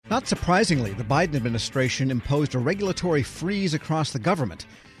Not surprisingly, the Biden administration imposed a regulatory freeze across the government,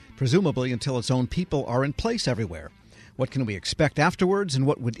 presumably until its own people are in place everywhere. What can we expect afterwards, and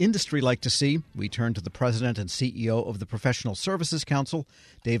what would industry like to see? We turn to the president and CEO of the Professional Services Council,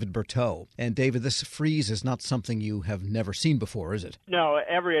 David Berteau. And David, this freeze is not something you have never seen before, is it? No,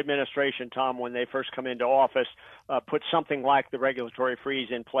 every administration, Tom, when they first come into office, puts something like the regulatory freeze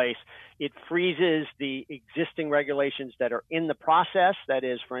in place. It freezes the existing regulations that are in the process, that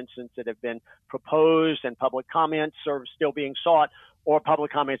is, for instance, that have been proposed and public comments are still being sought, or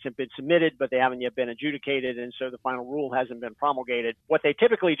public comments have been submitted, but they haven't yet been adjudicated, and so the final rule hasn't been promulgated. What they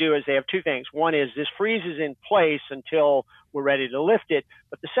typically do is they have two things. One is this freeze is in place until we're ready to lift it,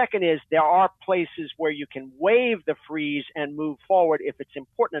 but the second is there are places where you can waive the freeze and move forward if it's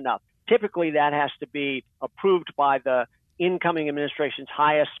important enough. Typically, that has to be approved by the incoming administration's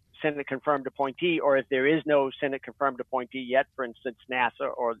highest Senate-confirmed appointee, or if there is no Senate-confirmed appointee yet, for instance, NASA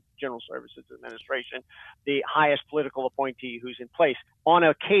or General Services Administration, the highest political appointee who's in place on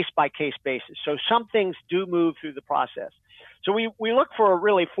a case-by-case basis. So some things do move through the process. So we look for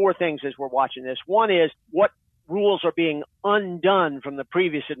really four things as we're watching this. One is what rules are being undone from the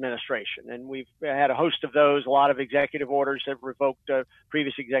previous administration, and we've had a host of those. A lot of executive orders have revoked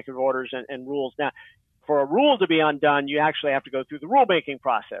previous executive orders and rules. Now, for a rule to be undone, you actually have to go through the rulemaking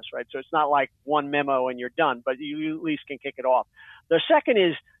process, right? So it's not like one memo and you're done, but you at least can kick it off. The second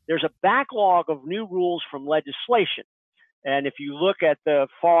is there's a backlog of new rules from legislation. And if you look at the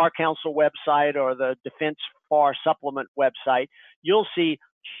FAR Council website or the Defense FAR Supplement website, you'll see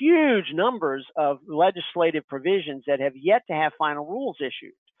huge numbers of legislative provisions that have yet to have final rules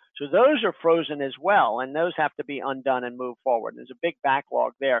issued. So those are frozen as well, and those have to be undone and move forward. There's a big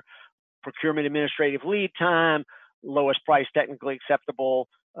backlog there. Procurement administrative lead time, lowest price technically acceptable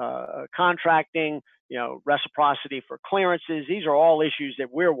contracting, reciprocity for clearances. These are all issues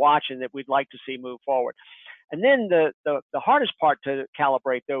that we're watching that we'd like to see move forward. And then the hardest part to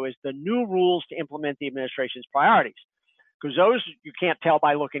calibrate, though, is the new rules to implement the administration's priorities. Because those you can't tell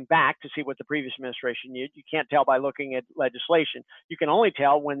by looking back to see what the previous administration did. You can't tell by looking at legislation. You can only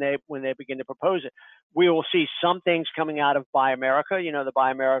tell when they begin to propose it. We will see some things coming out of Buy America. The Buy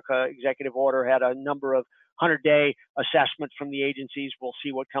America executive order had a number of 100-day assessments from the agencies. We'll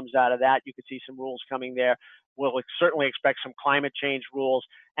see what comes out of that. You could see some rules coming there. We'll certainly expect some climate change rules.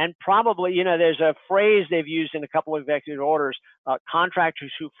 And probably, there's a phrase they've used in a couple of executive orders,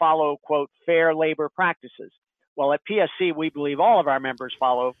 contractors who follow, quote, fair labor practices. Well, at PSC, we believe all of our members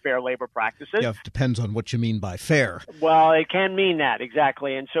follow fair labor practices. Yeah, it depends on what you mean by fair. Well, it can mean that,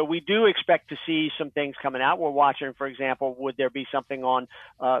 exactly. And so we do expect to see some things coming out. We're watching, for example, would there be something on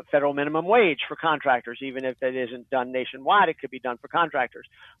federal minimum wage for contractors, even if it isn't done nationwide, it could be done for contractors.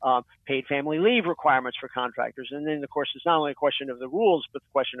 Paid family leave requirements for contractors. And then, of course, it's not only a question of the rules, but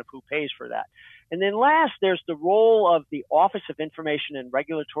the question of who pays for that. And then last, there's the role of the Office of Information and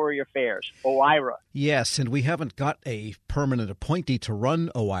Regulatory Affairs, OIRA. Yes, and we haven't got a permanent appointee to run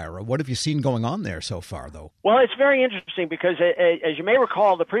OIRA. What have you seen going on there so far, though? Well, it's very interesting because, as you may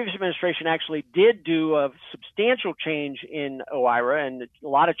recall, the previous administration actually did do a substantial change in OIRA and a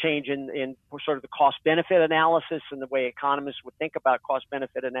lot of change in sort of the cost-benefit analysis and the way economists would think about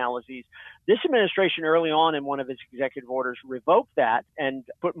cost-benefit analyses. This administration early on in one of its executive orders revoked that and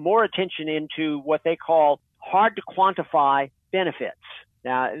put more attention into what they call hard to quantify benefits.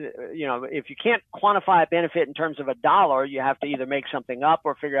 Now, if you can't quantify a benefit in terms of a dollar, you have to either make something up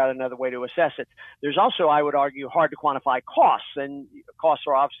or figure out another way to assess it. There's also, I would argue, hard to quantify costs, and costs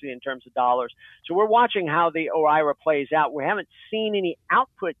are obviously in terms of dollars. So we're watching how the OIRA plays out. We haven't seen any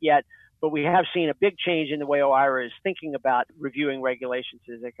output yet, but we have seen a big change in the way OIRA is thinking about reviewing regulations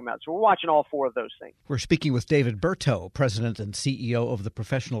as they come out. So we're watching all four of those things. We're speaking with David Berteau, President and CEO of the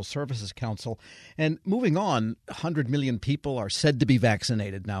Professional Services Council. And moving on, 100 million people are said to be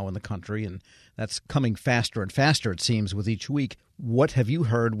vaccinated now in the country, and that's coming faster and faster, it seems, with each week. What have you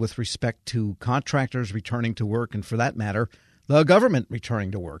heard with respect to contractors returning to work and, for that matter, the government returning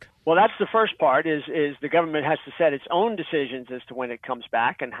to work? Well, that's the first part is the government has to set its own decisions as to when it comes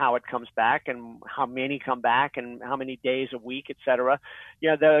back and how it comes back and how many come back and how many days a week, et cetera.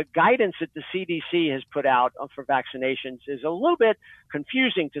 The guidance that the CDC has put out for vaccinations is a little bit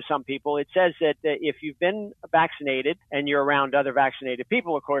confusing to some people. It says that if you've been vaccinated and you're around other vaccinated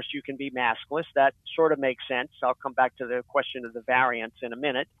people, of course, you can be maskless. That sort of makes sense. I'll come back to the question of the variants in a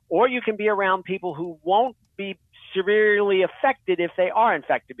minute. Or you can be around people who won't be severely affected if they are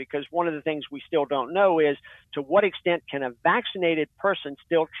infected, because one of the things we still don't know is to what extent can a vaccinated person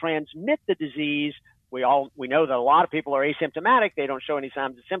still transmit the disease We know that a lot of people are asymptomatic. They don't show any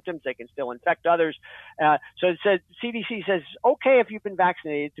signs of symptoms. They can still infect others. So it says, CDC says, okay, if you've been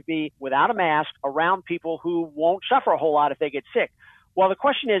vaccinated, to be without a mask around people who won't suffer a whole lot if they get sick. Well, the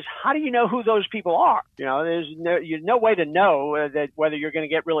question is, how do you know who those people are? There's no way to know that whether you're going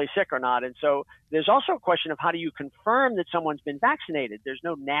to get really sick or not. And so there's also a question of how do you confirm that someone's been vaccinated? There's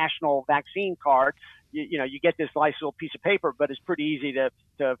no national vaccine card. You get this nice little piece of paper, but it's pretty easy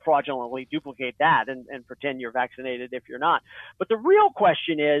to fraudulently duplicate that and pretend you're vaccinated if you're not. But the real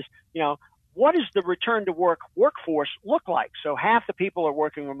question is, what does the return to work workforce look like? So half the people are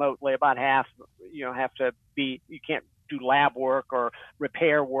working remotely, about half, have to be, you can't do lab work or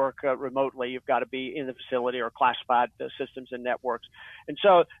repair work remotely. You've got to be in the facility or classified systems and networks. And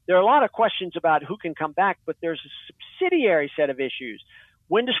so there are a lot of questions about who can come back, but there's a subsidiary set of issues.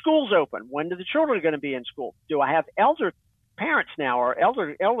 When do schools open? When do the children going to be in school? Do I have elder parents now or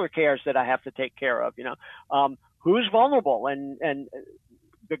elder cares that I have to take care of? Who's vulnerable? And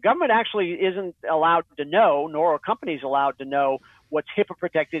the government actually isn't allowed to know, nor are companies allowed to know what's HIPAA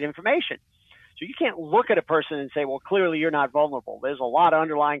protected information. So you can't look at a person and say, well, clearly you're not vulnerable. There's a lot of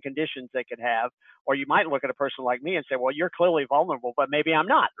underlying conditions they could have. Or you might look at a person like me and say, well, you're clearly vulnerable, but maybe I'm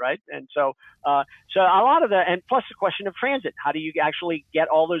not, right? And so a lot of and plus the question of transit. How do you actually get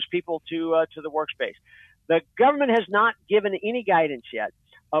all those people to the workspace? The government has not given any guidance yet.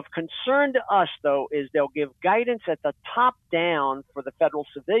 Of concern to us, though, is they'll give guidance at the top down for the federal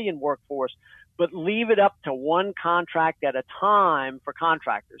civilian workforce, but leave it up to one contract at a time for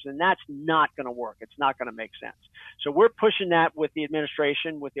contractors. And that's not going to work. It's not going to make sense. So we're pushing that with the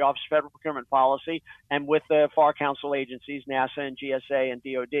administration, with the Office of Federal Procurement Policy, and with the FAR Council agencies, NASA and GSA and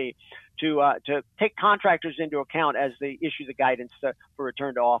DOD, to take contractors into account as they issue the guidance for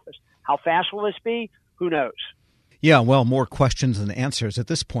return to office. How fast will this be? Who knows? Yeah, well, more questions than answers at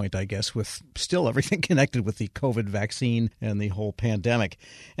this point, I guess, with still everything connected with the COVID vaccine and the whole pandemic.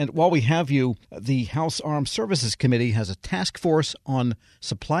 And while we have you, the House Armed Services Committee has a task force on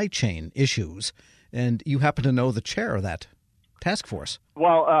supply chain issues, and you happen to know the chair of that task force.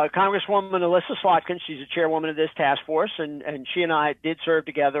 Well, Congresswoman Alyssa Slotkin, she's the chairwoman of this task force, and she and I did serve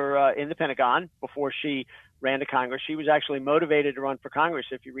together in the Pentagon before she ran to Congress. She was actually motivated to run for Congress,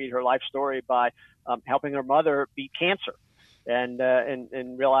 if you read her life story, by helping her mother beat cancer and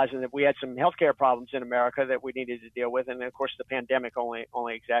realizing that we had some healthcare problems in America that we needed to deal with. And of course, the pandemic only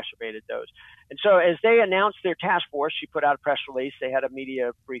exacerbated those. And so as they announced their task force, she put out a press release. They had a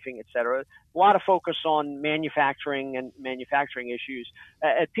media briefing, et cetera. A lot of focus on manufacturing and manufacturing issues.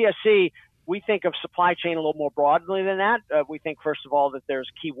 At PSC, we think of supply chain a little more broadly than that. We think, first of all, that there's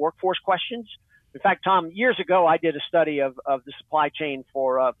key workforce questions. In fact, Tom, years ago, I did a study of the supply chain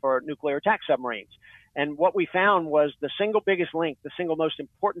for nuclear attack submarines. And what we found was the single biggest link, the single most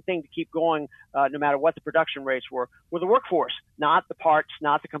important thing to keep going, no matter what the production rates were the workforce, not the parts,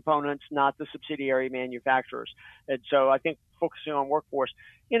 not the components, not the subsidiary manufacturers. And so I think focusing on workforce.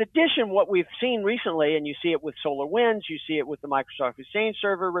 In addition, what we've seen recently, and you see it with SolarWinds, you see it with the Microsoft Exchange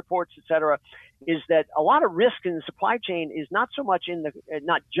Server reports, et cetera, is that a lot of risk in the supply chain is not so much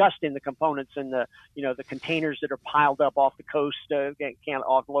not just in the components and the containers that are piled up off the coast, can't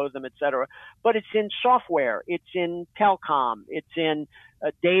offload them, et cetera, but it's in software, it's in telecom, it's in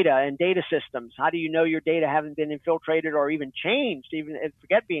data and data systems. How do you know your data haven't been infiltrated or even changed? Even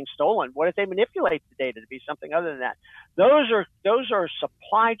forget being stolen. What if they manipulate the data to be something other than that? Those are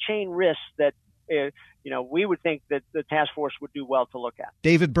supply chain risks that we would think that the task force would do well to look at.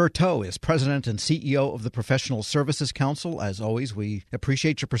 David Berteau is president and CEO of the Professional Services Council. As always, we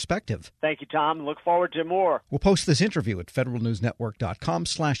appreciate your perspective. Thank you, Tom. Look forward to more. We'll post this interview at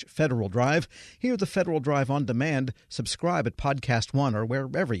federalnewsnetwork.com/Federal Drive. Hear the Federal Drive on demand. Subscribe at Podcast One or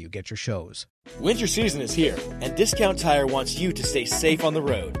wherever you get your shows. Winter season is here, and Discount Tire wants you to stay safe on the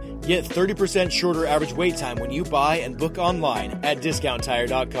road. Get 30% shorter average wait time when you buy and book online at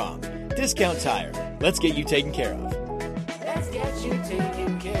DiscountTire.com. Discount Tire. Let's get you taken care of. Let's get you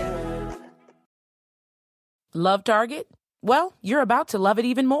taken care of. Love Target? Well, you're about to love it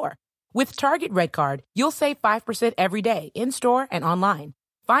even more. With Target Red Card, you'll save 5% every day, in-store and online.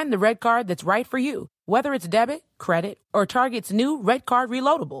 Find the Red Card that's right for you, whether it's debit, credit, or Target's new Red Card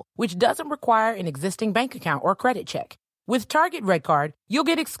Reloadable, which doesn't require an existing bank account or credit check. With Target Red Card, you'll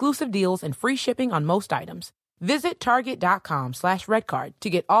get exclusive deals and free shipping on most items. Visit Target.com/redcard to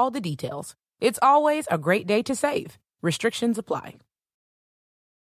get all the details. It's always a great day to save. Restrictions apply.